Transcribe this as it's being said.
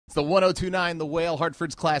It's the 1029 The Whale,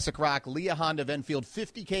 Hartford's Classic Rock, Lia Honda of Enfield,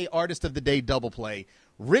 50K Artist of the Day double play.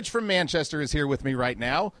 Rich from Manchester is here with me right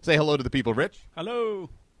now. Say hello to the people, Rich. Hello.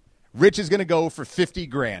 Rich is going to go for 50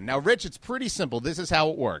 grand. Now, Rich, it's pretty simple. This is how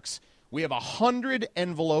it works. We have 100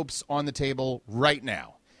 envelopes on the table right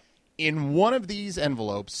now. In one of these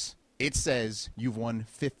envelopes, it says you've won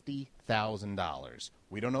 $50,000.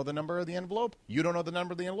 We don't know the number of the envelope. You don't know the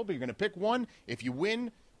number of the envelope. You're going to pick one. If you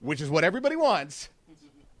win, which is what everybody wants,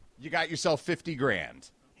 you got yourself 50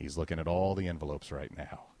 grand. He's looking at all the envelopes right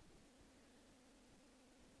now.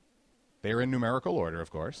 They're in numerical order,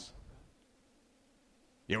 of course.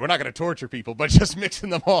 Yeah, we're not going to torture people, but just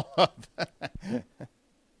mixing them all up.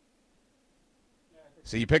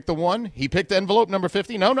 So you picked the one. He picked envelope number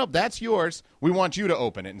 50. No, that's yours. We want you to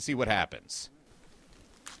open it and see what happens.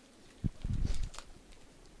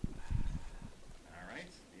 All right,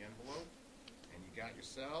 the envelope. And you got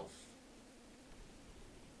yourself.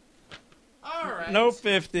 All right. No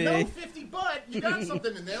 50. No 50, but you got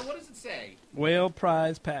something in there. What does it say? Whale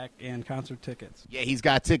prize pack and concert tickets. Yeah, he's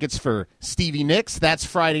got tickets for Stevie Nicks. That's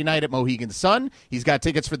Friday night at Mohegan Sun. He's got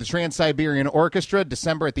tickets for the Trans-Siberian Orchestra,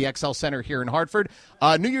 December at the XL Center here in Hartford.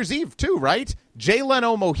 New Year's Eve, too, right? Jay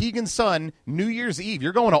Leno, Mohegan Sun, New Year's Eve.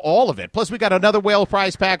 You're going to all of it. Plus, we got another Whale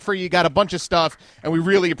prize pack for you. You got a bunch of stuff, and we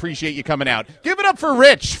really appreciate you coming out. Give it up for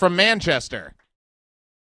Rich from Manchester.